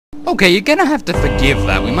Okay, you're gonna have to forgive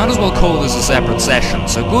that. We might as well call this a separate session.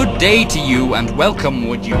 So good day to you, and welcome.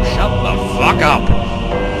 Would you shut the fuck up?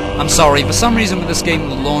 I'm sorry, for some reason with this game,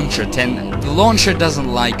 the launcher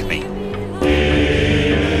doesn't like me.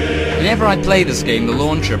 Whenever I play this game, the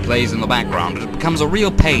launcher plays in the background, and it becomes a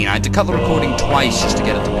real pain. I had to cut the recording twice just to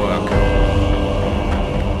get it to work.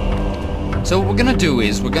 So what we're gonna do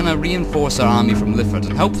is, we're gonna reinforce our army from Lifford,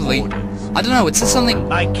 and hopefully, I don't know, it says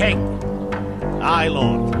something... Aye, King. Aye,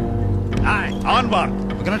 Lord. Aye, onward.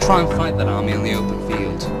 We're gonna try and fight that army on the open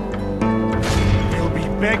field. They'll be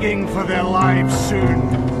begging for their lives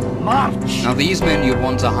soon. March! Now these men you'd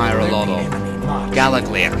want to hire a lot of.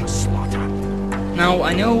 Galaglear. Now,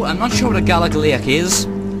 I know, I'm not sure what a Galaglear is,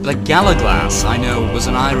 but a Galaglass, I know, was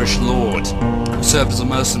an Irish lord who served as a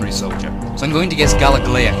mercenary soldier. So I'm going to guess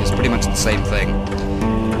Galaglear is pretty much the same thing.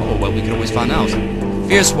 Oh, well, we could always find out.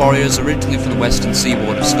 Fierce warriors originally from the western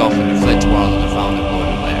seaboard of Scotland who fled to Ireland and found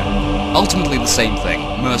employment there. Ultimately the same thing,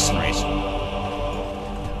 mercenaries.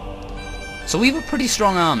 So we have a pretty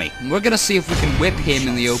strong army, and we're going to see if we can whip him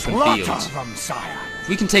in the open field. If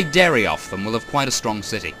we can take Derry off them, we'll have quite a strong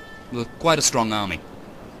city. We'll have quite a strong army.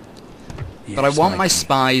 But I want my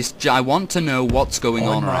spies, I want to know what's going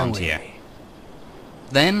on around here.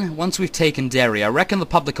 Then, once we've taken Derry, I reckon the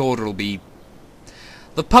public order will be...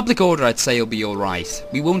 The public order, I'd say, will be alright.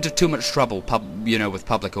 We won't have too much trouble, with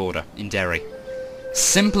public order in Derry.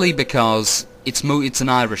 Simply because it's an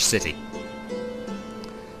Irish city.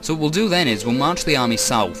 So what we'll do then is, we'll march the army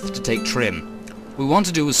south to take Trim. What we want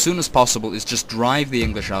to do as soon as possible is just drive the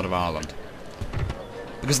English out of Ireland.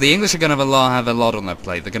 Because the English are going to have a lot on their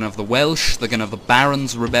plate. They're going to have the Welsh, they're going to have the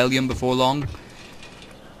Barons' rebellion before long.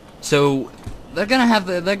 So, they're going to have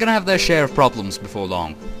their share of problems before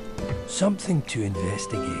long. Something to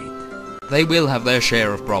investigate. They will have their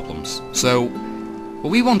share of problems. So,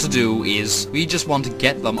 what we want to do is, we just want to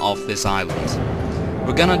get them off this island.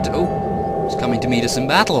 We're gonna do... Oh, he's coming to meet us in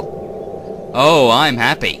battle. Oh, I'm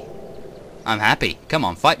happy. I'm happy. Come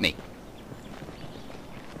on, fight me.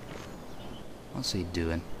 What's he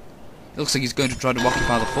doing? It looks like he's going to try to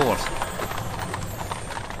occupy the fort.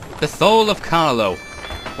 The Thole of Carlo.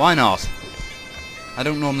 Why not? I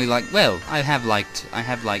don't normally like... Well, I have liked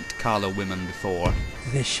Carlo women before.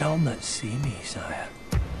 They shall not see me, sire.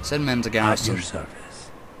 Send men to At garrison. your service.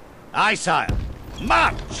 Aye, sire.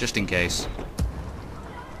 March! Just in case.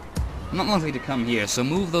 I'm not likely to come here, so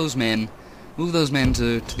move those men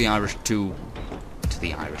to the Irish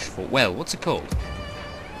fort. Well, what's it called?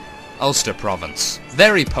 Ulster Province.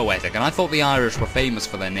 Very poetic, and I thought the Irish were famous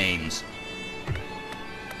for their names.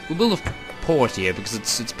 We'll build a port here because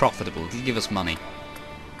it's profitable. It'll give us money.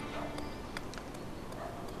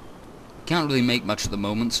 Can't really make much at the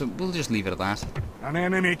moment, so we'll just leave it at that. An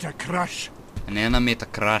enemy to crush. An enemy to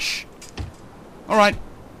crush. Alright.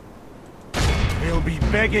 They'll be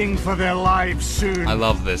begging for their lives soon. I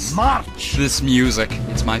love this. March! This music.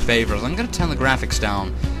 It's my favourite. I'm going to turn the graphics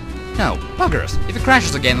down. No, bugger it. If it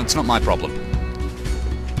crashes again, that's not my problem.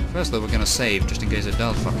 First though, we're going to save, just in case it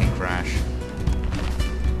does fucking crash.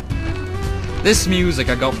 This music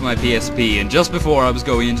I got from my PSP, and just before I was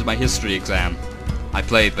going into my history exam, I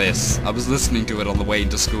played this. I was listening to it on the way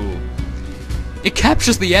into school. It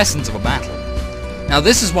captures the essence of a battle. Now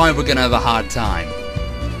this is why we're going to have a hard time.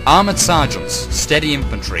 Armoured sergeants, steady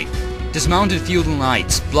infantry, dismounted feudal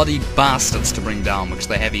knights, bloody bastards to bring down because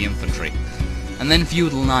they're heavy infantry, and then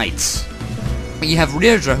feudal knights. You have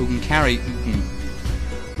Deirdre who can carry...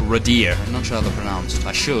 Radir, I'm not sure how they're pronounced.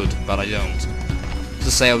 I should, but I don't. To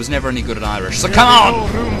say I was never any good at Irish. So come on!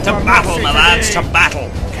 To battle, my lads, to battle!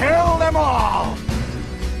 Kill them all!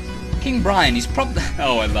 King Brian, he's probably...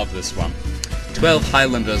 Oh, I love this one. 12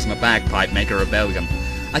 Highlanders and a bagpipe make a rebellion.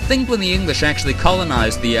 I think when the English actually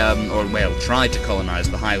colonised the, tried to colonise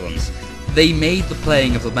the Highlands, they made the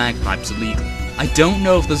playing of the bagpipes illegal. I don't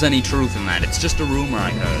know if there's any truth in that, it's just a rumour I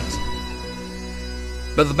heard.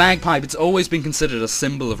 But the bagpipe, it's always been considered a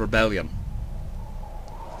symbol of rebellion.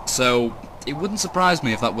 So, it wouldn't surprise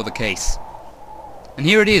me if that were the case. And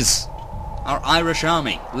here it is, our Irish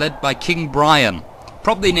army, led by King Brian,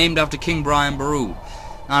 probably named after King Brian Boru,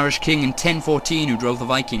 an Irish king in 1014 who drove the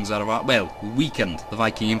Vikings out of weakened the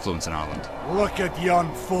Viking influence in Ireland. Look at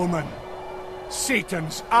yon foeman.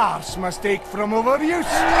 Satan's arse must ache from overuse.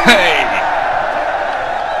 Hey!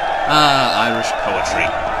 Ah, Irish poetry.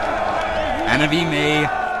 Enemy me,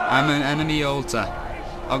 I'm an enemy altar.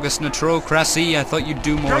 August Natro Crassi, I thought you'd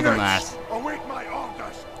do more than that. Await my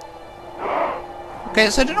orders. Okay,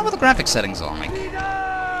 so I don't know what the graphics settings are like.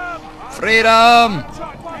 Freedom!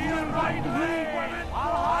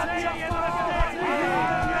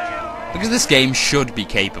 Because this game should be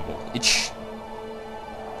capable.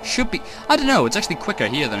 Should be... I don't know, it's actually quicker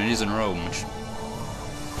here than it is in Rome.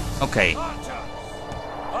 Okay.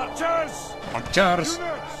 Archers! Archers!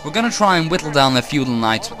 We're gonna try and whittle down their feudal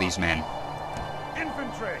knights with these men.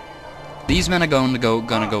 Infantry! These men are gonna go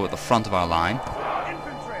at the front of our line.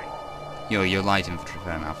 Infantry! You're light infantry,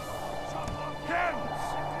 fair enough.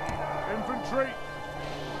 Infantry!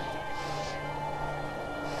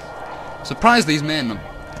 Surprise these men!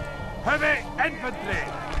 Heavy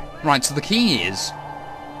infantry! Right, so the key is...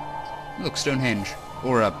 Look, Stonehenge.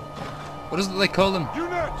 Or a... What is it they call them?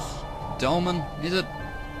 Units! Dolmen? Is it?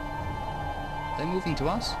 Are they moving to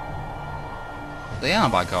us? They are,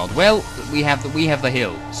 by God. Well, we have the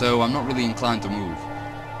hill, so I'm not really inclined to move.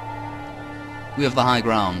 We have the high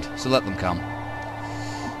ground, so let them come.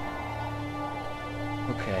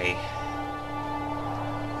 Okay.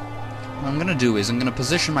 What I'm gonna do is I'm gonna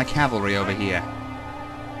position my cavalry over here.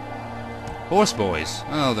 Horse boys.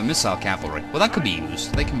 Oh, the missile cavalry. Well, that could be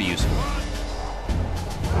used. They can be useful.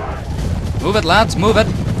 Move it, lads, move it!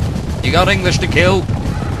 You got English to kill.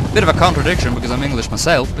 Bit of a contradiction because I'm English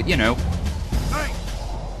myself, but you know.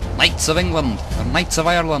 Knights of England, or Knights of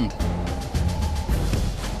Ireland.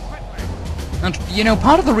 And, you know,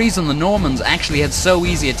 part of the reason the Normans actually had so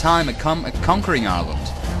easy a time at conquering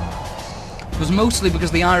Ireland was mostly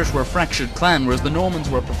because the Irish were a fractured clan, whereas the Normans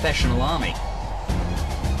were a professional army.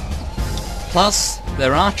 Plus,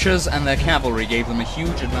 their archers and their cavalry gave them a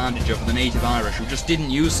huge advantage over the native Irish, who just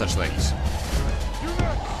didn't use such things.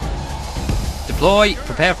 Deploy,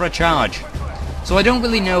 prepare for a charge. So I don't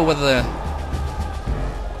really know whether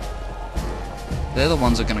they're the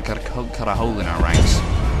ones that are going to cut a hole in our ranks.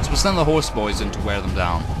 So we'll send the horse boys in to wear them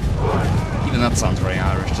down. Even that sounds very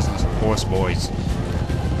Irish, doesn't it? Horse boys.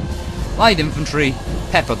 Light infantry,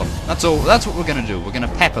 pepper them. That's all. That's what we're going to do. We're going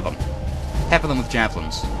to pepper them. Pepper them with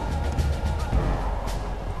javelins.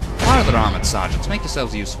 Fire their armoured sergeants. Make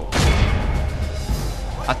yourselves useful.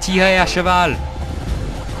 Attirer à cheval.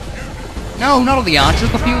 No, not all the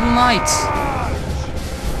archers, the feudal knights.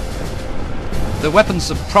 The weapons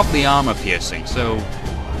are probably armor piercing, so...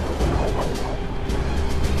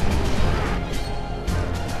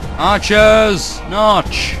 Archers!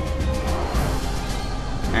 Notch!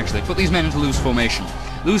 Actually, put these men into loose formation.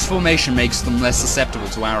 Loose formation makes them less susceptible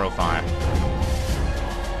to arrow fire.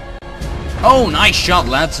 Oh, nice shot,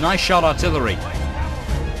 lads! Nice shot, artillery!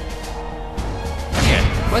 Here,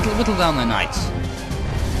 whittle down their knights.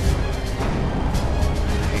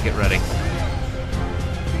 Okay, get ready.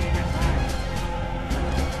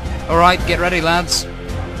 Alright, get ready, lads.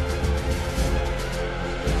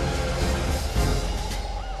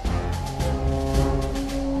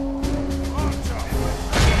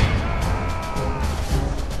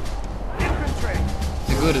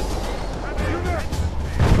 They're good at...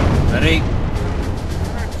 Ready?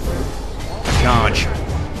 Charge.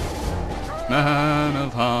 Man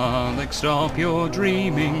of Harlech, stop your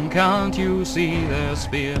dreaming. Can't you see their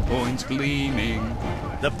spear points gleaming?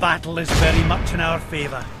 The battle is very much in our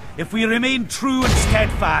favour. If we remain true and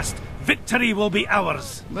steadfast, victory will be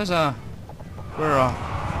ours. Where are our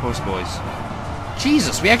horse boys?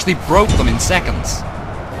 Jesus, we actually broke them in seconds.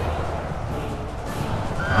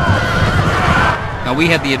 Now we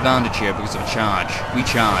had the advantage here because of a charge. We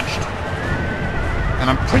charged. And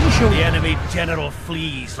I'm pretty sure... The enemy general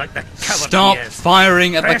flees like the coward Stop he is.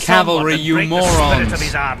 firing at Press the cavalry, onward and you break the spirit morons! of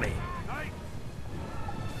his army.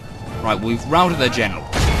 Right, we've routed their general.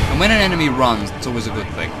 And when an enemy runs, it's always a good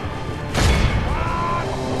thing.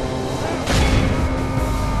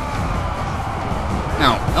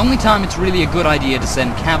 Now, the only time it's really a good idea to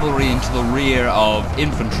send cavalry into the rear of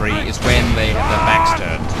infantry is when they have their backs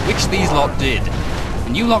turned, which these lot did.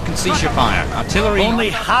 And you lot can cease your fire. Artillery... Only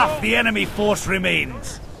half the enemy force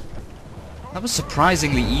remains. That was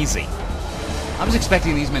surprisingly easy. I was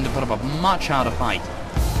expecting these men to put up a much harder fight.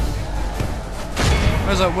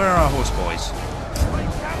 Where are our horse boys?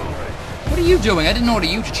 What are you doing? I didn't order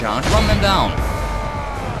you to charge. Run them down.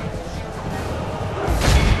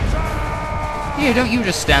 Here, don't you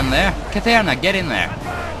just stand there. Catherna, get in there.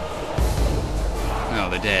 No,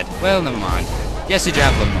 they're dead. Well, never mind. Yes, you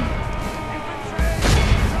javelin them.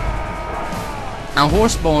 Now,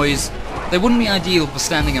 horse boys, they wouldn't be ideal for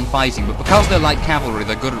standing and fighting, but because they're light cavalry,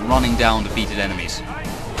 they're good at running down defeated enemies.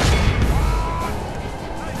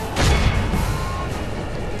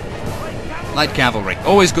 Light cavalry,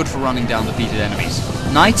 always good for running down defeated enemies.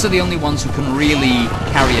 Knights are the only ones who can really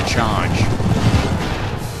carry a charge.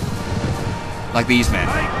 Like these men.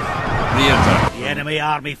 The enemy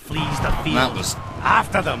army flees the field. That was...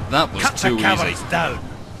 After them. That was Cut too the cowards easy. down.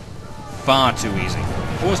 Far too easy.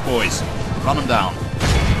 Horse boys, run them down.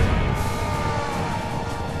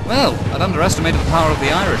 Well, I'd underestimated the power of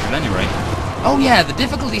the Irish at any rate. Oh yeah, the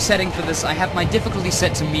difficulty setting for this, I have my difficulty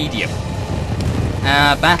set to medium.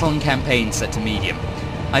 Battle and campaign set to medium.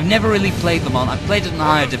 I've never really played them on, I've played it in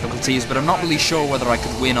higher difficulties, but I'm not really sure whether I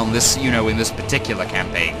could win on this, you know, in this particular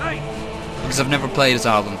campaign. Because I've never played as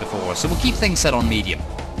Ireland before, so we'll keep things set on medium.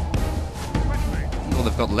 Well,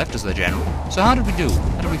 they've got left as their general. So how did we do?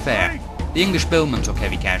 How did we fare? The English billmen took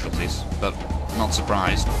heavy casualties, but not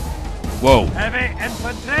surprised. Whoa. Heavy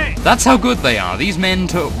infantry! That's how good they are. These men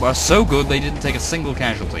were so good they didn't take a single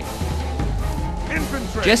casualty.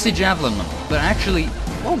 Infantry! Jesse Javelinmen. They're actually...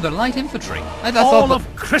 Oh, they're light infantry. I All thought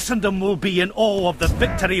of Christendom will be in awe of the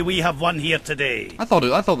victory we have won here today. I thought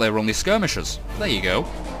they were only skirmishers. There you go.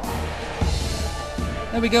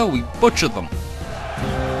 There we go. We butchered them.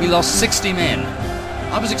 We lost 60 men.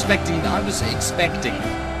 I was expecting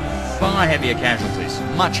far heavier casualties.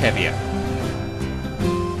 Much heavier.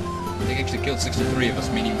 They actually killed 63 of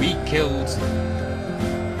us, meaning we killed...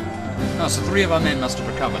 Oh, so 3 of our men must have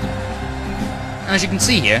recovered. And as you can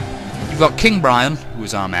see here, you've got King Brian, who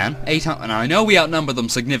is our man, 800, and I know we outnumbered them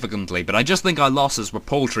significantly, but I just think our losses were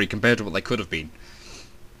paltry compared to what they could have been.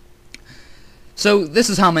 So, this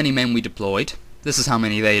is how many men we deployed, this is how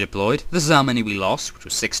many they deployed, this is how many we lost, which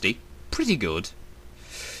was 60. Pretty good.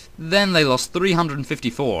 Then they lost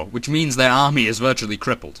 354, which means their army is virtually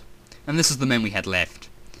crippled. And this is the men we had left.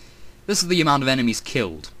 This is the amount of enemies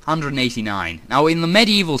killed, 189. Now, in the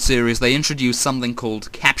medieval series, they introduced something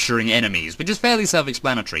called capturing enemies, which is fairly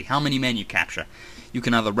self-explanatory. How many men you capture. You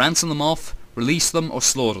can either ransom them off, release them, or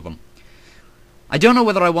slaughter them. I don't know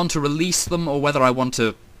whether I want to release them or whether I want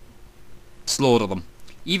to slaughter them,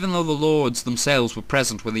 even though the lords themselves were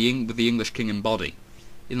present with the English king in body.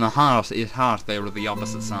 In the heart, they were the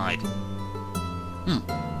opposite side.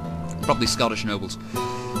 Probably Scottish nobles.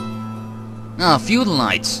 Ah, feudal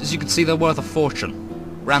knights. As you can see, they're worth a fortune.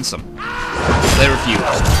 Ransom. They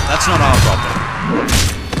refused. That's not our problem.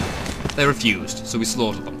 They refused, so we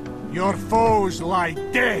slaughtered them. Your foes lie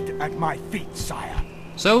dead at my feet, sire.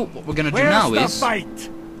 So, what we're going to do now is... fight?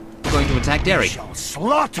 We're going to attack Derry. Shall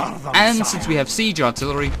slaughter them, And sire. since we have siege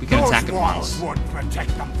artillery, we can attack at once. Those walls won't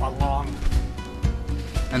protect them for long.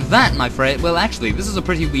 And that, my friend... Well, actually, this is a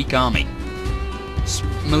pretty weak army.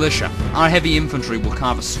 Militia. Our heavy infantry will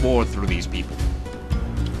carve a sword through these people.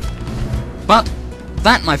 But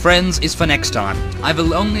that, my friends, is for next time. I have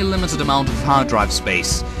only a limited amount of hard drive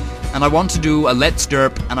space, and I want to do a Let's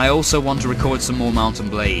Derp, and I also want to record some more Mountain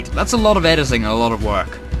Blade. That's a lot of editing and a lot of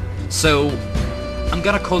work. So, I'm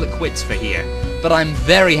gonna call it quits for here. But I'm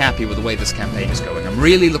very happy with the way this campaign is going. I'm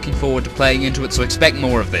really looking forward to playing into it, so expect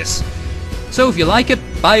more of this. So if you like it,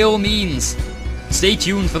 by all means, stay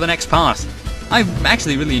tuned for the next part. I'm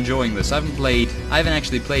actually really enjoying this. I haven't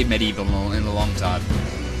actually played Medieval in a long time.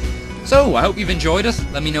 So, I hope you've enjoyed it.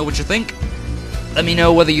 Let me know what you think. Let me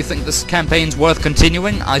know whether you think this campaign's worth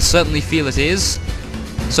continuing. I certainly feel it is.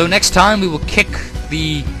 So next time we will kick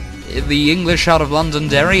the English out of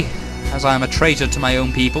Londonderry, as I am a traitor to my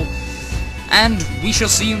own people. And we shall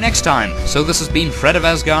see you next time. So this has been Fred of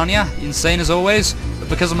Asgarnia, insane as always, but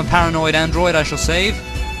because I'm a paranoid android I shall save...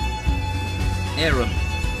 Aaron.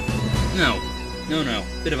 No,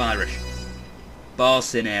 bit of Irish.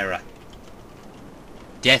 Boss in era.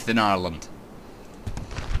 Death in Ireland.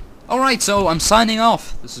 Alright, so I'm signing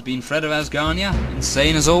off. This has been Fred of Asgarnia,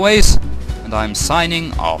 insane as always, and I'm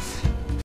signing off.